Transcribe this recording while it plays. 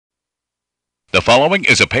The following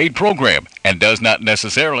is a paid program and does not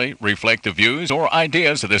necessarily reflect the views or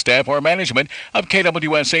ideas of the staff or management of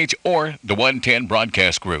KWSH or the 110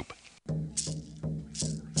 Broadcast Group.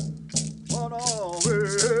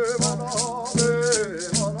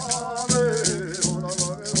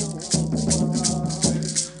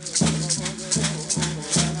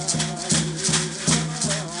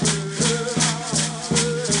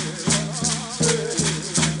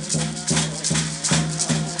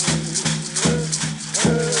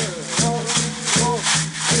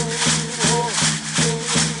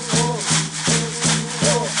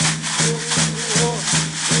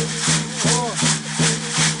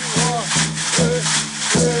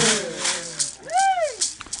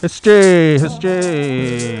 It's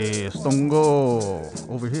Jay, Stongo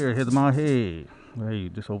over here, head my hey. Hey,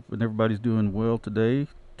 just hoping everybody's doing well today,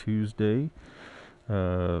 Tuesday.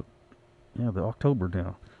 The October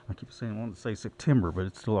now. I keep saying I want to say September, but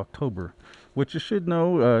it's still October. Which you should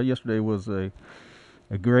know, yesterday was a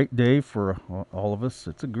great day for all of us.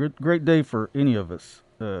 It's a great day for any of us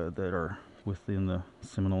that are within the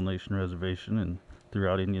Seminole Nation Reservation and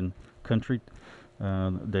throughout Indian country.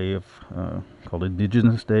 Day of called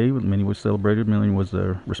Indigenous Day. Many was celebrated, many was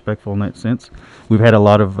respectful in that sense. We've had a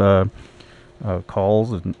lot of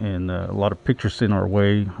calls and a lot of pictures sent our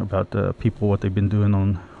way about people, what they've been doing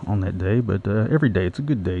on that day. But every day, it's a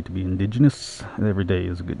good day to be Indigenous. Every day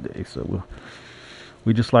is a good day. So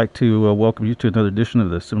we just like to welcome you to another edition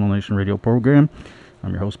of the Seminole Nation Radio program.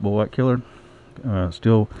 I'm your host, WHITEKILLER.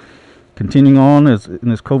 Still continuing on as in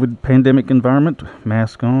this COVID pandemic environment,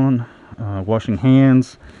 mask on. Washing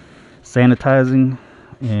hands, sanitizing,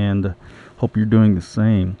 and hope you're doing the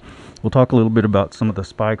same. We'll talk a little bit about some of the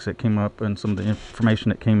spikes that came up and some of the information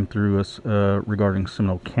that came through us regarding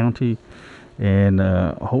Seminole County, and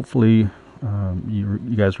hopefully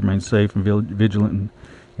you guys remain safe and vigilant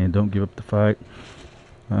and don't give up the fight.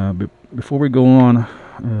 But before we go on,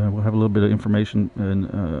 we'll have a little bit of information,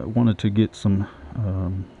 and wanted to get some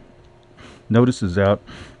notices out.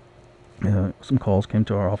 Some calls came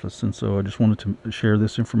to our office, and so I just wanted to share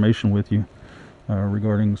this information with you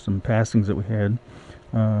regarding some passings that we had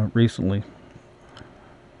recently.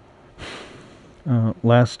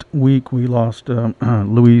 Last week we lost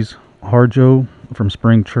Louise Harjo from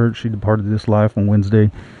Spring Church. She departed this life on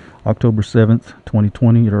Wednesday, October 7th,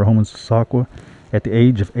 2020 at her home in Sasakwa at the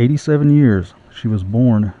age of 87 years. She was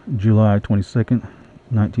born July 22nd,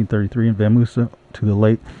 1933 in Vamusa to the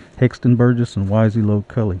late Hexton Burgess and Wisey Lowe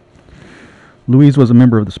Cully. Louise was a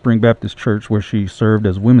member of the Spring Baptist Church where she served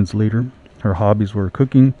as women's leader. Her hobbies were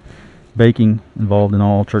cooking, baking, involved in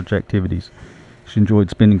all church activities. She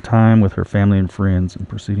enjoyed spending time with her family and friends. And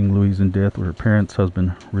preceding Louise in death were her parents,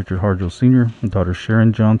 husband Richard Harjo Sr., daughter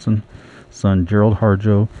Sharon Johnson, son Gerald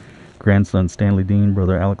Harjo, grandson Stanley Dean,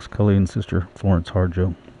 brother Alex Cully, and sister Florence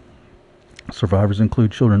Harjo. Survivors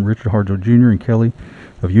include children Richard Harjo Jr. and Kelly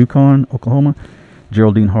of Yukon, Oklahoma,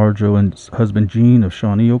 Geraldine Harjo and husband Gene of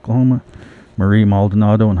Shawnee, Oklahoma, Marie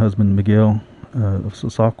Maldonado and husband Miguel of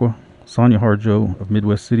Sasakwa, Sonia Harjo of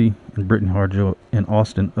Midwest City, and Brittany Harjo in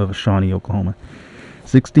Austin of Shawnee, Oklahoma.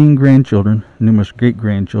 16 grandchildren, numerous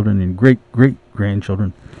great-grandchildren and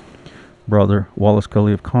great-great-grandchildren. Brother Wallace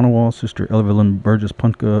Cully of Kanawha, sister Evelyn Burgess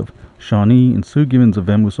Puntka of Shawnee, and Sue Gibbons of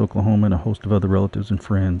Vamoose, Oklahoma, and a host of other relatives and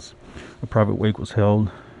friends. A private wake was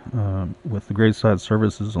held with the graveside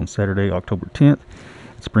services on Saturday, October 10th.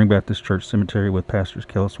 Spring Baptist Church Cemetery with pastors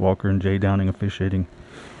Kellis Walker and Jay Downing officiating,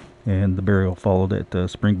 and the burial followed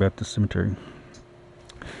at Spring Baptist Cemetery.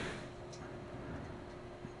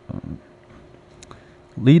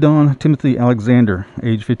 Lead-on Timothy Alexander,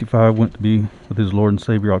 age 55, went to be with his Lord and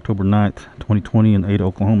Savior October 9th, 2020 in Ada,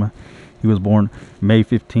 Oklahoma. He was born May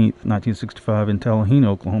 15th, 1965 in Tallahena,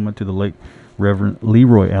 Oklahoma to the late Reverend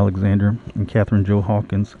Leroy Alexander and Catherine Jo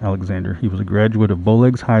Hawkins Alexander. He was a graduate of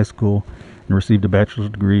Bowlegs High School and received a bachelor's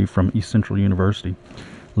degree from East Central University.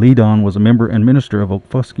 Leadon was a member and minister of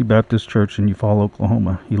Okfuskee Baptist Church in Eufaula,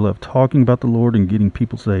 Oklahoma. He loved talking about the Lord and getting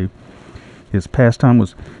people saved. His pastime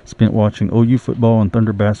was spent watching OU football and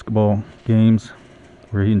Thunder basketball games,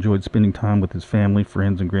 where he enjoyed spending time with his family,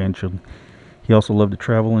 friends, and grandchildren. He also loved to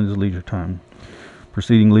travel in his leisure time.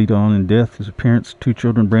 Preceding Leadon in death, his parents, two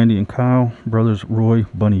children, Brandy and Kyle, brothers Roy,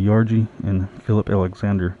 Bunny Yargy, and Philip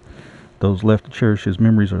Alexander. Those left to cherish his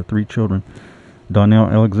memories are three children, Donnell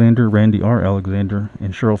Alexander, Randy R. Alexander,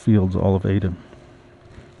 and Cheryl Fields, all of Ada.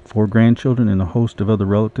 4 grandchildren and a host of other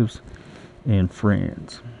relatives and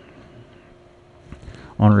friends.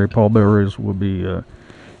 Honorary pallbearers will be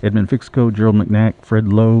Edmund Fixco, Gerald McNack, Fred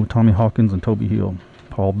Lowe, Tommy Hawkins, and Toby Hill.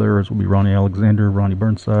 Pallbearers will be Ronnie Alexander, Ronnie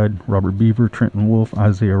Burnside, Robert Beaver, Trenton Wolf,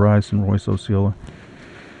 Isaiah Rice, and Royce Osceola.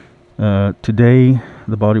 Today,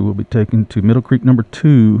 the body will be taken to Middle Creek number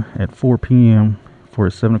 2 at 4 p.m. for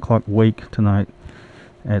a 7 o'clock wake tonight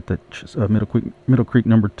at the Middle Creek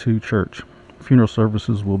number 2 church. Funeral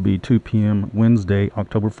services will be 2 p.m. Wednesday,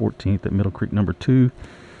 October 14th at Middle Creek number 2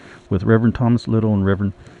 with Reverend Thomas Little and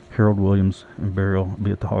Reverend Harold Williams, and burial will be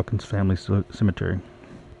at the Hawkins Family Cemetery.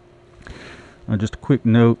 Just a quick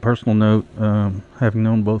note, personal note, having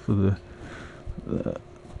known both of the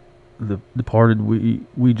departed,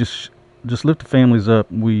 we just lift the families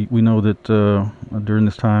up. We know that during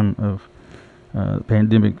this time of the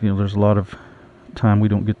pandemic, there's a lot of time we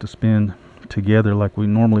don't get to spend together like we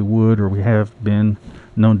normally would, or we have been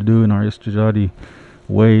known to do in our Istijadi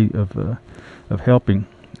way of helping.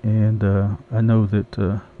 And I know that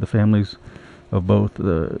the families of both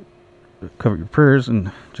cover your prayers,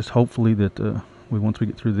 and just hopefully that once we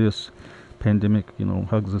get through this pandemic,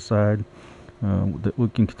 hugs aside, that we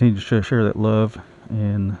can continue to share that love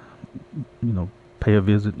and pay a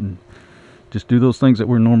visit and just do those things that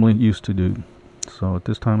we're normally used to do. So at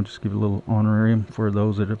this time, I'll just give a little honorarium for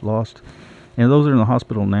those that have lost, and those that are in the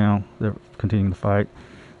hospital now that are continuing to fight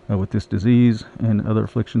with this disease and other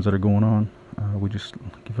afflictions that are going on. We just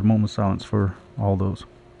give a moment of silence for all those.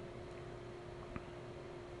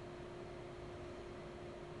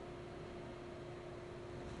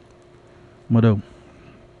 Mado.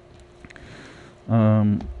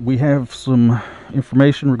 We have some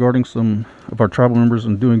information regarding some of our tribal members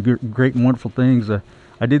and doing great and wonderful things. I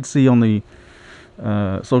did see on the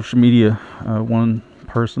social media one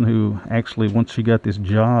person who actually, once she got this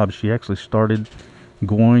job, she actually started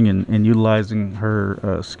going and utilizing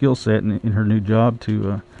her skill set in her new job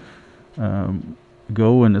to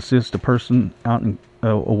go and assist a person out and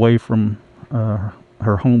away from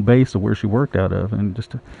her home base of where she worked out of. And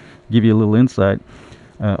just to give you a little insight,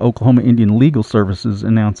 Oklahoma Indian Legal Services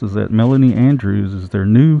announces that Melanie Andrews is their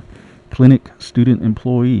new clinic student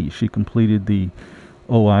employee. She completed the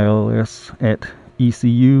OILS at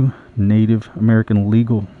ECU Native American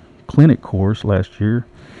Legal Clinic course last year.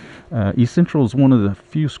 East Central is one of the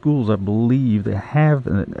few schools, I believe, that have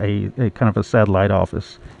a kind of a satellite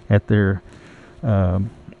office at their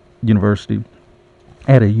university,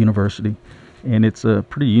 and it's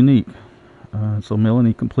pretty unique. So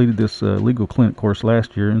Melanie completed this legal clinic course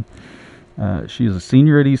last year, and she is a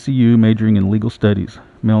senior at ECU, majoring in legal studies.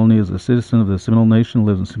 Melanie is a citizen of the Seminole Nation,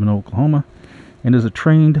 lives in Seminole, Oklahoma, and is a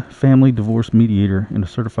trained family divorce mediator and a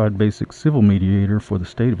certified basic civil mediator for the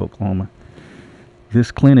state of Oklahoma.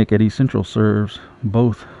 This clinic at East Central serves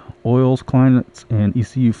both OILS clients and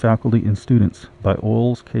ECU faculty and students by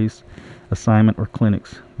OILS case assignment or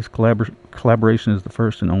clinics. This collaboration is the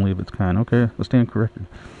first and only of its kind. Okay, I stand corrected.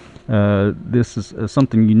 This is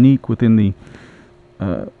something unique within the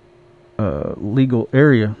legal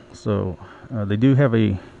area. So they do have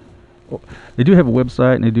a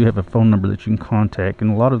website, and they do have a phone number that you can contact.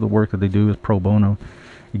 And a lot of the work that they do is pro bono,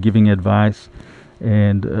 giving advice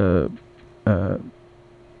and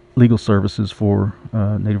legal services for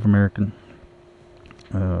Native American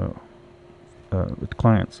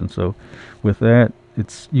clients. And so with that,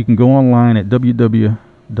 you can go online at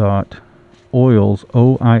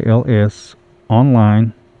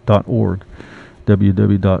www.oilsonline.org,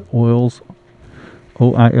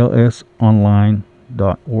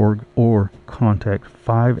 www.oilsonline.org, or contact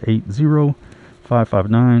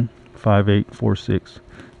 580-559-5846.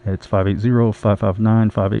 That's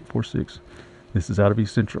 580-559-5846. This is out of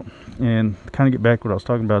East Central. And kind of get back to what I was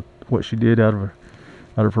talking about, what she did out of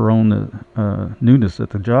her own newness at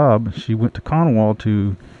the job. She went to Conowall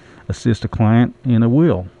to assist a client in a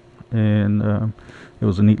will, and it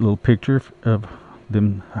was a neat little picture of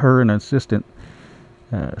her and an assistant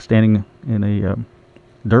standing in a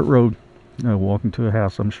dirt road, walking to a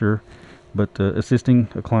house, I'm sure, but assisting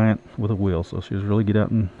a client with a will. So she was really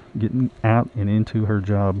getting out and into her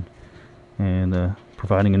job and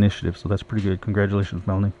providing initiative. So that's pretty good. Congratulations,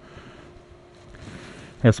 Melanie.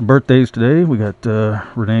 Have some birthdays today. We got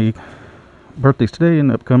Renee birthdays today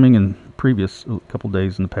and upcoming and previous couple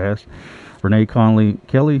days in the past. Renee Conley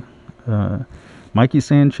Kelly, Mikey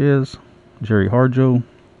Sanchez, Jerry Harjo,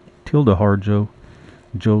 Tilda Harjo,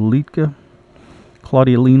 Joe Litka,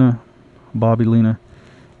 Claudia Lena, Bobby Lena,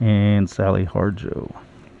 and Sally Harjo.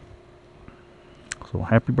 So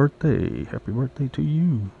happy birthday to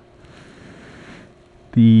you.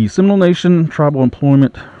 The Seminole Nation Tribal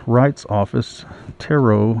Employment Rights Office,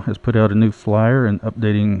 TERO, has put out a new flyer and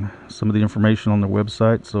updating some of the information on their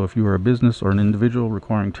website. So if you are a business or an individual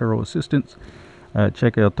requiring TERO assistance,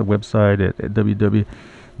 check out the website at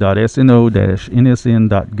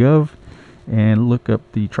www.sno-nsn.gov and look up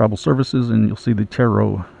the tribal services, and you'll see the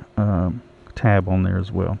TERO tab on there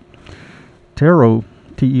as well. TERO,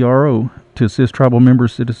 TERO, to assist tribal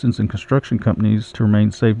members, citizens, and construction companies to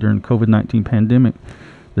remain safe during the COVID-19 pandemic.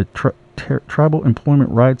 The Tribal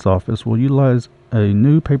Employment Rights Office will utilize a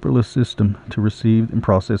new paperless system to receive and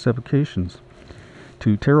process applications.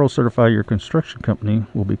 To TERO certify your construction company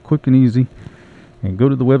will be quick and easy. And go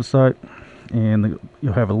to the website, and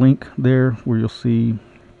you'll have a link there where you'll see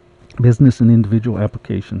business and individual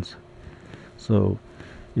applications. So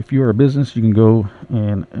if you are a business, you can go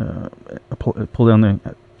and pull down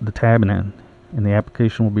the tab, and the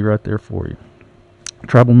application will be right there for you.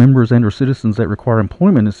 Tribal members and or citizens that require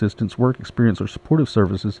employment assistance, work experience, or supportive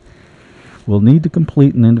services will need to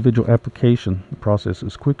complete an individual application. The process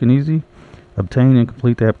is quick and easy. Obtain and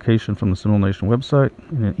complete the application from the Seminole Nation website,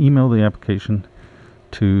 and then email the application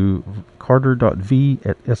to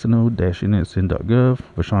carter.v@sno-nsn.gov.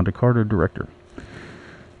 Vashonda Carter, Director.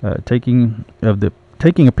 Taking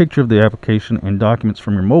a picture of the application and documents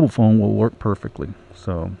from your mobile phone will work perfectly.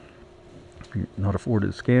 So if you're not afforded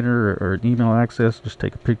a scanner or an email access, just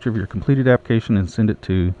take a picture of your completed application and send it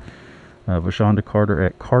to Vashonda Carter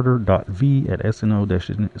at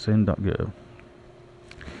carter.v@sno-nsn.gov.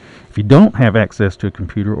 If you don't have access to a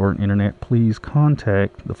computer or an internet, please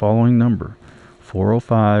contact the following number: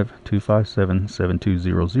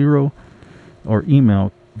 405-257-7200, or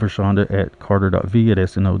email Vashonda at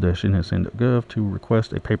carter.v@sno-nsn.gov to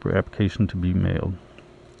request a paper application to be mailed.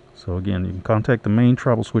 So again, you can contact the main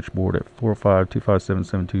tribal switchboard at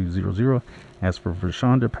 405-257-7200. Ask for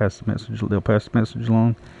Vashonda, they'll pass the message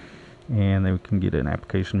along, and they can get an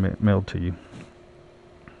application mailed to you.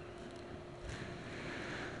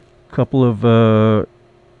 Couple of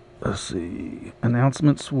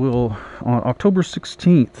announcements. On October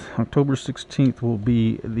 16th will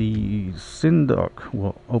be the SINDOC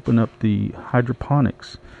will open up the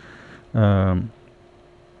hydroponics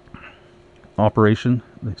operation.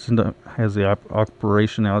 The SINDOC has the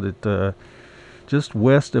operation out at just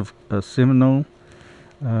west of Seminole,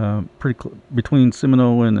 between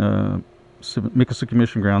Seminole and Miccosukee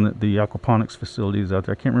Mission Ground. The aquaponics facility is out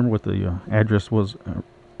there. I can't remember what the address was,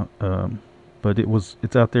 but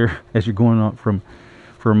it's out there as you're going up from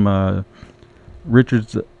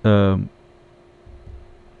Richard's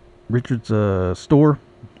store,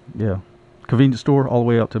 convenience store, all the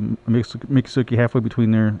way out to Miccosukee. Halfway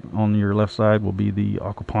between there, on your left side, will be the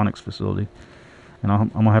aquaponics facility. And I'm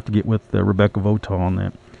gonna have to get with Rebecca Votaw on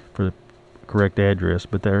that for the correct address.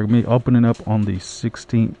 But they're gonna be opening up on the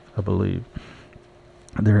 16th, I believe.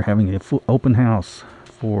 They're having a full open house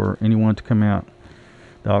for anyone to come out.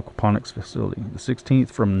 The aquaponics facility, the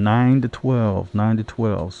 16th, from 9 to 12.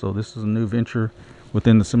 So this is a new venture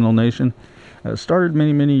within the Seminole Nation. Started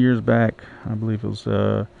many years back. I believe it was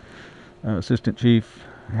Assistant Chief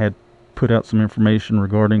had put out some information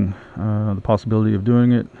regarding the possibility of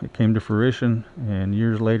doing it. It came to fruition, and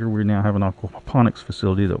years later we now have an aquaponics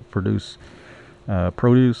facility that will produce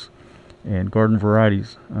produce and garden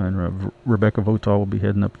varieties. And Rebecca Votaw will be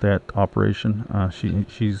heading up that operation.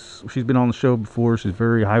 She's been on the show before. She's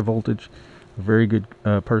very high voltage, a very good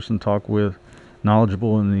person to talk with,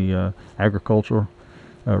 knowledgeable in the agricultural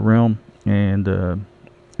realm, and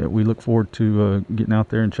we look forward to getting out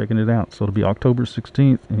there and checking it out. So it'll be October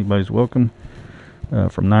 16th. Anybody's welcome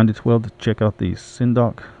from 9 to 12 to check out the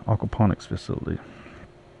SINDOC aquaponics facility.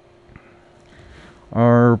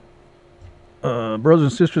 Our brothers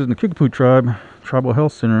and sisters in the Kickapoo Tribe Tribal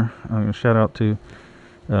Health Center, I'm going to shout out to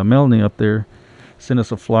Melanie up there, sent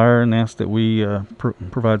us a flyer and asked that we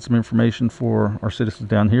provide some information for our citizens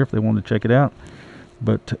down here if they want to check it out.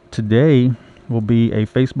 But today will be a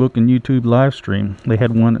Facebook and YouTube live stream. They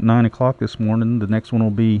had one at 9 o'clock this morning. The next one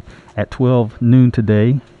will be at 12 noon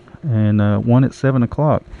today, and one at 7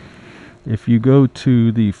 o'clock. If you go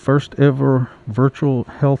to the first ever virtual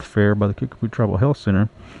health fair by the Kickapoo Tribal Health Center,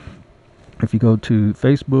 if you go to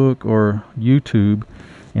Facebook or YouTube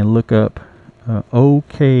and look up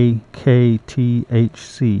OKKTHC,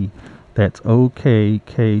 that's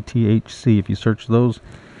OKKTHC. If you search those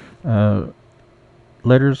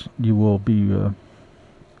letters, you will be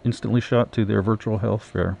instantly shot to their virtual health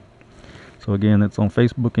fair. So again, that's on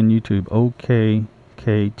Facebook and YouTube,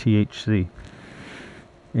 OKKTHC.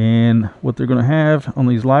 And what they're going to have on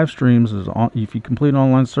these live streams is, if you complete an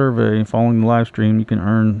online survey following the live stream, you can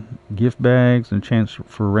earn gift bags and a chance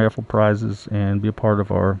for raffle prizes and be a part of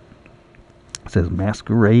our, it says,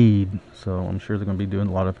 masquerade. So I'm sure they're going to be doing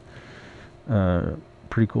a lot of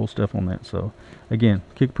pretty cool stuff on that. So again,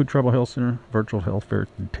 Kickapoo Tribal Health Center virtual health fair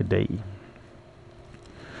today.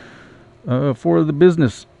 For the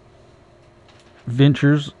business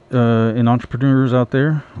ventures and entrepreneurs out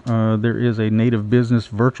there, there is a Native Business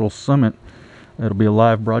Virtual Summit It'll be a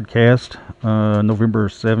live broadcast November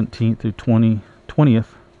 17th through 20th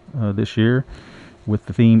this year, with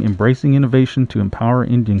the theme Embracing Innovation to Empower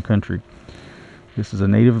Indian Country. This is a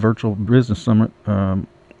Native Virtual Business Summit. It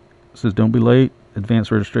says don't be late. Advanced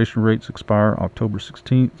registration rates expire October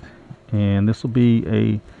 16th. And this will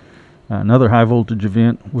be another high voltage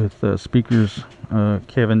event with speakers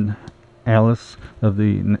Kevin Alice of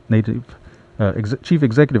the Native Chief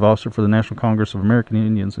Executive Officer for the National Congress of American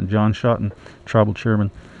Indians, and John Schotten, Tribal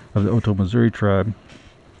Chairman of the Oto Missouri Tribe.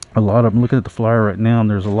 A lot of them, looking at the flyer right now, and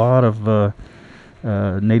there's a lot of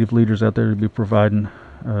Native leaders out there to be providing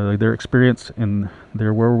their experience and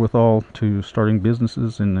their wherewithal to starting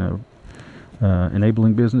businesses and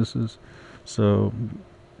enabling businesses. So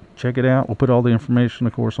check it out. We'll put all the information,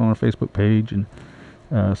 of course, on our Facebook page and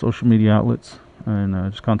social media outlets,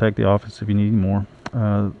 and just contact the office if you need any more.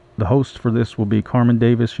 The host for this will be Carmen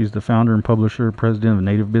Davis. She's the founder and publisher, president of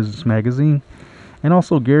Native Business Magazine, and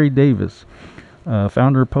also Gary Davis,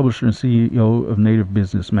 founder, publisher, and CEO of Native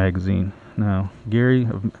Business Magazine. Now, Gary,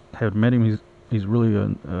 have met him. He's really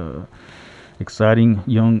an exciting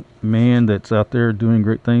young man that's out there doing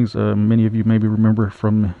great things. Many of you maybe remember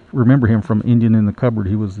him from Indian in the Cupboard.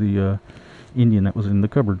 He was the Indian that was in the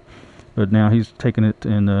cupboard, but now he's taken it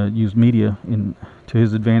and used media to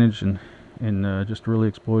his advantage and just really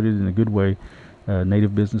exploited in a good way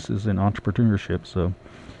Native businesses and entrepreneurship. So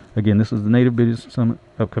again, this is the Native Business Summit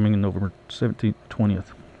upcoming in November 17th, 20th.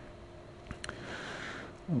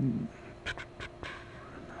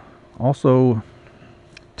 Also,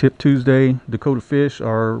 Tip Tuesday, Dakota Fish,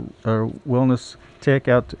 our wellness tech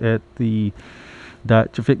out at the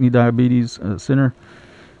Chafikni Diabetes Center.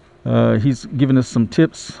 He's given us some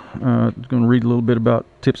tips. Going to read a little bit about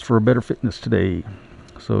tips for a better fitness today.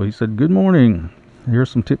 So he said, good morning. Here are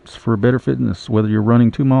some tips for better fitness. Whether you're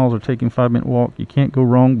running 2 miles or taking a 5-minute walk, you can't go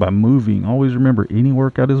wrong by moving. Always remember, any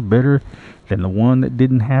workout is better than the one that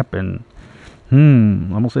didn't happen. I'm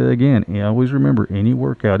going to say that again. Always remember, any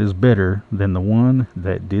workout is better than the one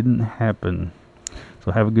that didn't happen.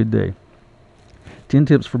 So have a good day. 10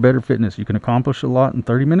 tips for better fitness. You can accomplish a lot in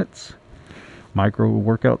 30 minutes. Micro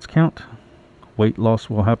workouts count. Weight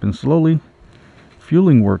loss will happen slowly.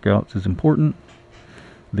 Fueling workouts is important.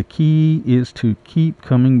 The key is to keep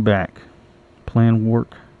coming back. Plan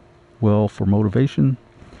work well for motivation.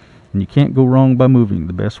 And you can't go wrong by moving.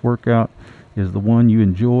 The best workout is the one you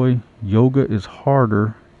enjoy. Yoga is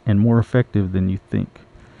harder and more effective than you think.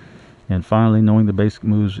 And finally, knowing the basic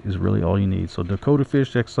moves is really all you need. So Dakota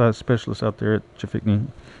Fish, exercise specialist out there at Chafikni.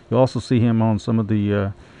 You'll also see him on some of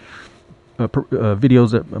the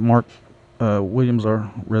videos that Mark Williams, our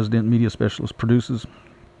resident media specialist, produces.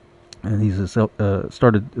 And he's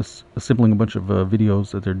started assembling a bunch of videos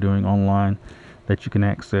that they're doing online that you can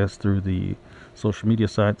access through the social media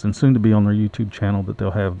sites, and soon to be on their YouTube channel that they'll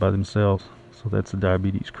have by themselves. So that's the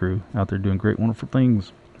Diabetes Crew out there doing great, wonderful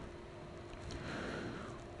things.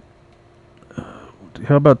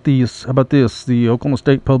 How about this? The Oklahoma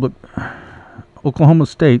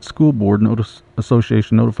State School Board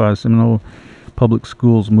Association notifies Seminole Public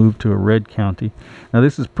Schools move to a red county. Now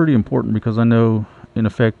this is pretty important because I know, in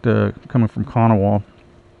effect, coming from Kanawha,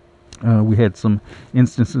 we had some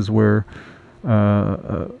instances where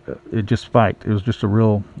it just spiked. It was just a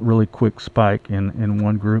really quick spike in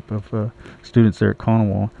one group of students there at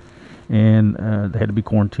Kanawha, and they had to be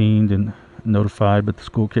quarantined and notified, but the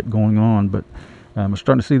school kept going on. But we're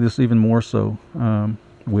starting to see this even more so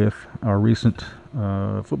with our recent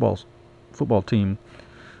football team,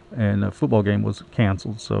 and a football game was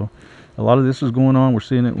canceled. So a lot of this is going on. We're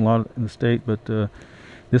seeing it a lot in the state, but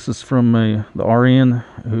this is from the RN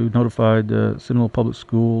who notified Seminole Public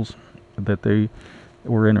Schools that they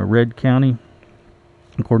were in a red county.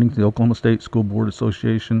 According to the Oklahoma State School Board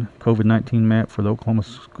Association COVID-19 map for the Oklahoma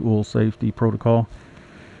School Safety Protocol,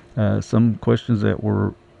 some questions that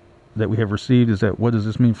we have received is that, what does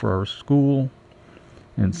this mean for our school?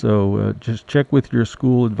 And so just check with your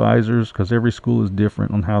school advisors, because every school is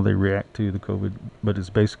different on how they react to the COVID, but it's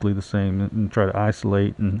basically the same, and try to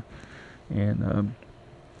isolate and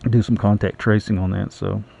do some contact tracing on that.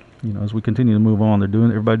 So, you know, as we continue to move on,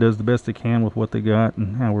 everybody does the best they can with what they got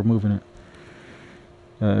and how we're moving it.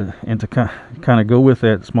 And to kind of go with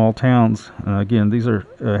that, small towns, again, these are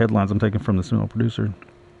headlines I'm taking from the Seminole Producer.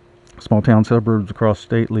 Small town suburbs across the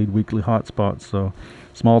state lead weekly hotspots. So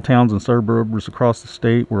small towns and suburbs across the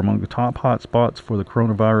state were among the top hotspots for the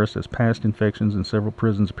coronavirus, as past infections in several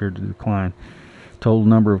prisons appeared to decline. Total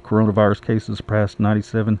number of coronavirus cases surpassed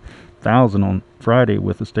 97,000 on Friday,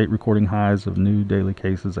 with the state recording highs of new daily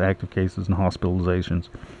cases, active cases, and hospitalizations.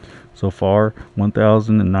 So far,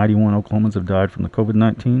 1,091 Oklahomans have died from the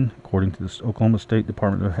COVID-19, according to the Oklahoma State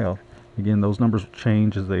Department of Health. Again, those numbers will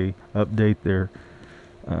change as they update their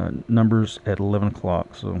numbers at 11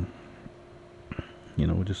 o'clock. So,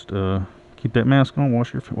 just keep that mask on,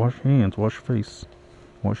 wash your hands, wash your face,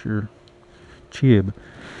 wash your chib.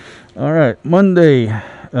 All right, Monday,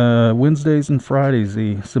 Wednesdays and Fridays,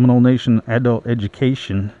 the Seminole Nation Adult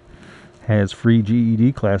Education has free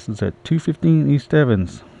GED classes at 215 East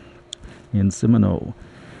Evans in Seminole.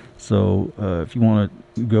 So if you want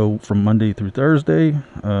to go from Monday through Thursday,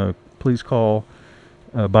 please call,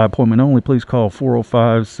 by appointment only, please call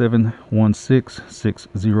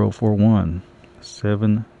 405-716-6041.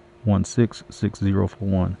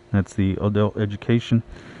 716-6041. That's the adult education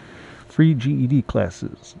free GED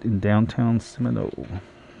classes in downtown Seminole.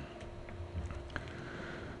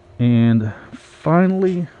 And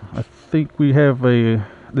finally, I think we have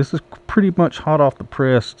this is pretty much hot off the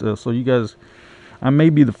press, so you guys, I may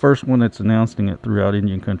be the first one that's announcing it throughout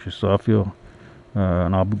Indian country, so I feel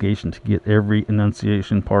an obligation to get every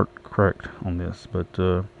enunciation part correct on this.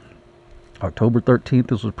 But October 13th,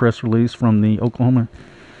 this was a press release from the Oklahoma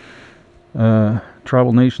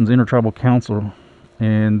Tribal Nations Intertribal Council,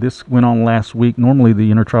 and this went on last week. Normally the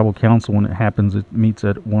Intertribal Council, when it happens, it meets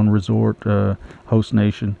at one resort. Host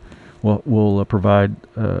nation will provide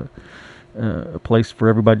a place for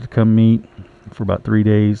everybody to come meet for about 3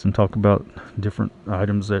 days and talk about different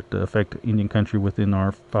items that affect Indian country within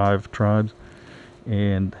our 5 tribes.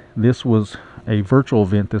 And this was a virtual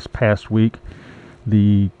event this past week.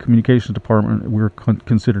 The communications department, we're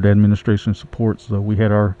considered administration support, so we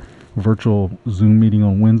had our virtual Zoom meeting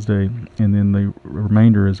on Wednesday, and then the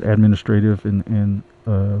remainder is administrative and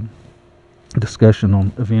discussion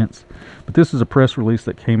on events. But this is a press release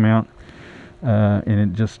that came out, and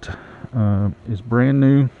it just is brand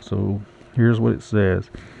new. So here's what it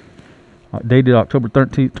says. Dated October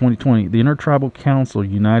 13th, 2020. The Intertribal Council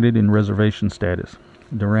united in reservation status.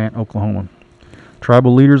 Durant, Oklahoma.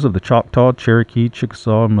 Tribal leaders of the Choctaw, Cherokee,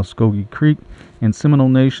 Chickasaw, and Muskogee Creek and Seminole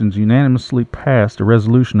Nations unanimously passed a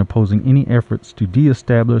resolution opposing any efforts to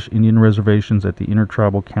de-establish Indian reservations at the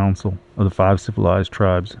Intertribal Council of the 5 civilized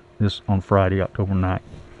tribes, this on Friday, October 9th.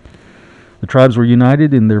 The tribes were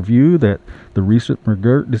united in their view that the recent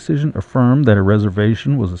McGirt decision affirmed that a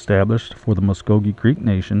reservation was established for the Muskogee Creek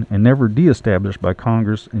Nation and never de-established by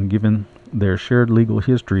Congress, and given their shared legal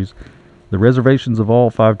histories, the reservations of all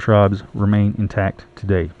 5 tribes remain intact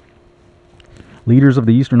today. Leaders of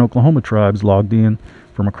the eastern Oklahoma tribes logged in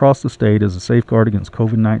from across the state as a safeguard against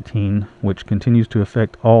COVID-19, which continues to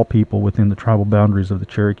affect all people within the tribal boundaries of the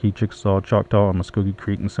Cherokee, Chickasaw, Choctaw, and Muskogee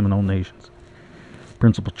Creek and Seminole Nations.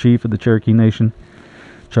 Principal Chief of the Cherokee Nation,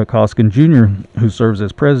 Chuck Hoskin Jr., who serves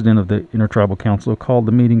as president of the Intertribal Council, called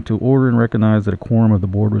the meeting to order and recognized that a quorum of the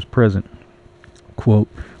board was present. Quote,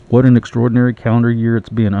 "What an extraordinary calendar year it's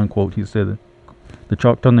been," unquote, he said. The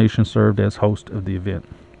Choctaw Nation served as host of the event.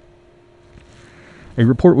 A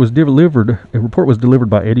report was delivered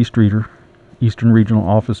by Eddie Streeter, Eastern Regional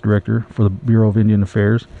Office Director for the Bureau of Indian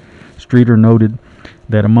Affairs. Streeter noted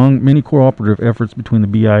that among many cooperative efforts between the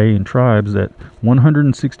BIA and tribes, that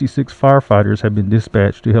 166 firefighters have been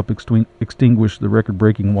dispatched to help extinguish the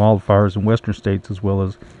record-breaking wildfires in western states, as well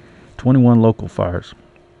as 21 local fires.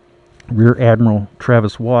 Rear Admiral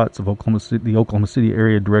Travis Watts of Oklahoma City, the Oklahoma City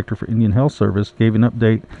Area Director for Indian Health Service, gave an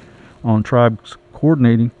update on tribal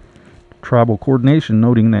coordination,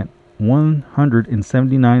 noting that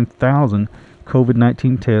 179,000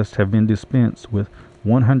 COVID-19 tests have been dispensed, with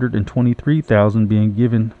 123,000 being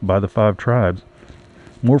given by the 5 tribes.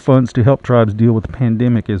 More funds to help tribes deal with the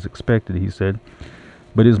pandemic is expected, he said.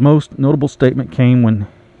 But his most notable statement came when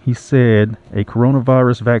he said a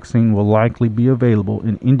coronavirus vaccine will likely be available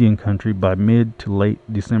in Indian country by mid to late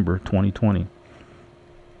December 2020.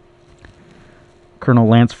 Colonel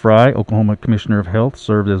Lance Fry, Oklahoma Commissioner of Health,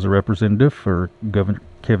 served as a representative for Governor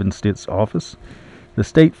Kevin Stitt's office. The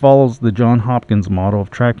state follows the Johns Hopkins model of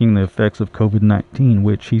tracking the effects of COVID-19,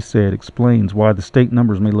 which, he said, explains why the state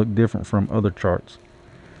numbers may look different from other charts.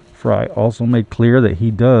 Fry also made clear that he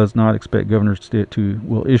does not expect Governor Stitt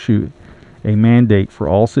will issue a mandate for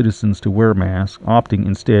all citizens to wear masks, opting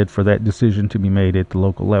instead for that decision to be made at the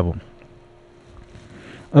local level.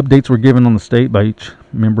 Updates were given on the state by each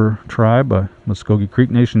member tribe by Muskogee Creek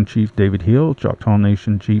Nation Chief David Hill, Choctaw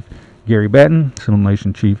Nation Chief Gary Batten, Seminole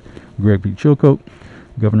Nation Chief Greg P. Chilcote,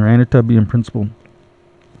 Governor Anatubby, and Principal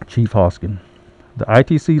Chief Hoskin. The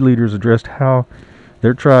ITC leaders addressed how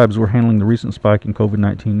their tribes were handling the recent spike in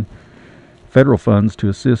COVID-19 federal funds to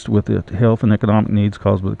assist with the health and economic needs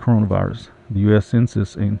caused by the coronavirus, the U.S.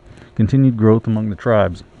 Census, and continued growth among the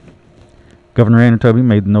tribes. Governor Anatobi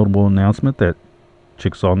made the notable announcement that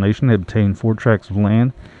Chickasaw Nation had obtained 4 tracts of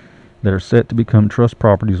land that are set to become trust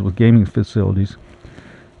properties with gaming facilities.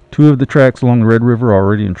 2 of the tracts along the Red River are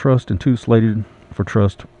already in trust, and 2 slated for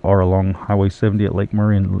trust are along Highway 70 at Lake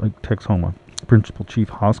Murray and Lake Texoma. Principal Chief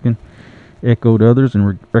Hoskin echoed others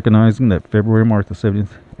in recognizing that February marked the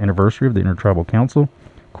 70th anniversary of the Intertribal Council.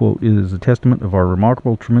 Quote, "It is a testament of our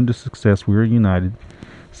remarkable, tremendous success. We are united,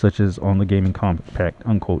 such as on the Gaming Compact,"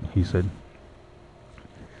 unquote, he said.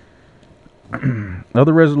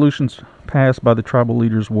 Other resolutions passed by the tribal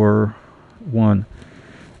leaders were: 1.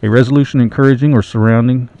 A resolution encouraging our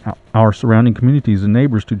surrounding communities and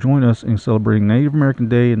neighbors to join us in celebrating Native American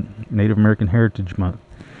Day and Native American Heritage Month.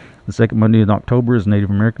 The second Monday in October is Native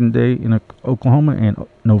American Day in Oklahoma, and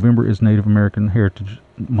November is Native American Heritage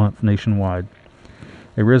Month nationwide.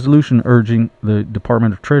 A resolution urging the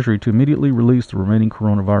Department of Treasury to immediately release the remaining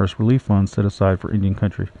coronavirus relief funds set aside for Indian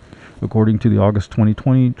Country. According to the August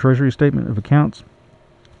 2020 Treasury Statement of Accounts,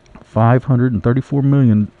 $534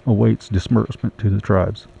 million awaits disbursement to the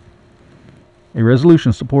tribes. A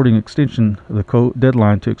resolution supporting extension of the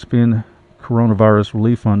deadline to expend coronavirus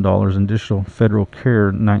relief fund dollars and additional federal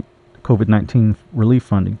COVID-19 relief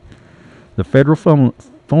funding. The federal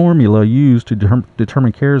formula used to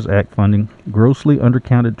determine CARES Act funding grossly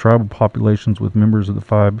undercounted tribal populations, with members of the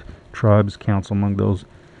 5 tribes council among those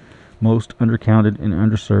most undercounted and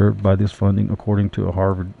underserved by this funding, according to a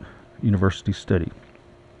Harvard University study.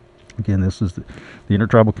 Again, this is the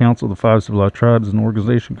Intertribal Council of the 5 Civilized Tribes, an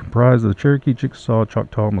organization comprised of the Cherokee, Chickasaw,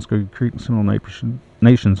 Choctaw, Muskogee Creek, and Seminole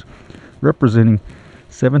nations, representing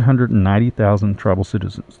 790,000 tribal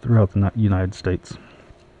citizens throughout the United States.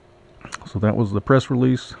 So that was the press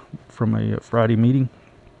release from a Friday meeting.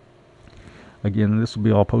 Again, this will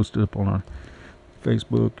be all posted up on our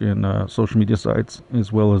Facebook and social media sites,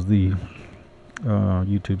 as well as the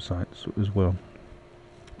YouTube sites as well.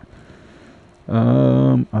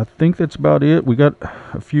 I think that's about it. We got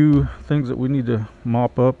a few things that we need to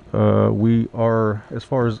mop up. We are, as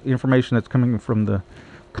far as information that's coming from the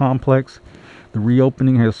complex, the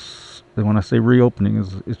reopening has, when I say reopening,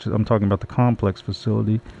 I'm talking about the complex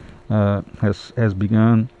facility, has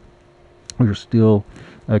begun. We're still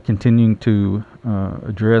continuing to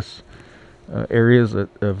address areas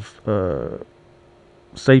of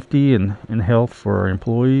safety and health for our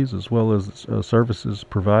employees, as well as services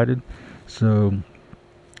provided. So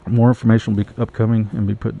more information will be upcoming and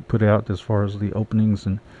be put out as far as the openings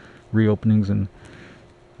and reopenings and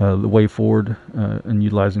the way forward in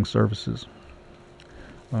utilizing services.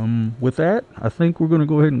 With that, I think we're going to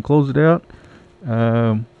go ahead and close it out.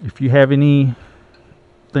 If you have any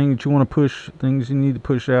thing that you want to push, things you need to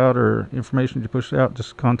push out, or information to push out,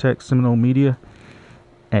 just contact Seminole Media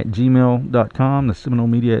at gmail.com, the Seminole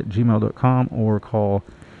Media at gmail.com, or call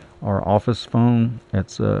our office phone.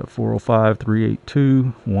 That's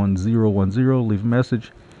 405-382-1010. Leave a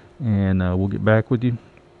message, and we'll get back with you.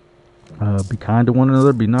 Be kind to one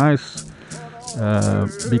another. Be nice.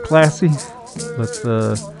 Be classy. Let's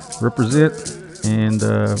represent and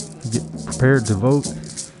get prepared to vote.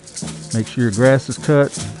 Make sure your grass is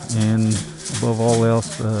cut, and above all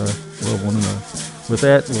else, love one another. With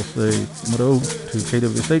that, we'll say Mado to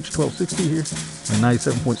KWSH 1260 here and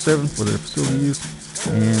 97.7 for their facility use.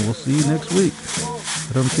 And we'll see you next week.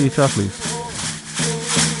 Please.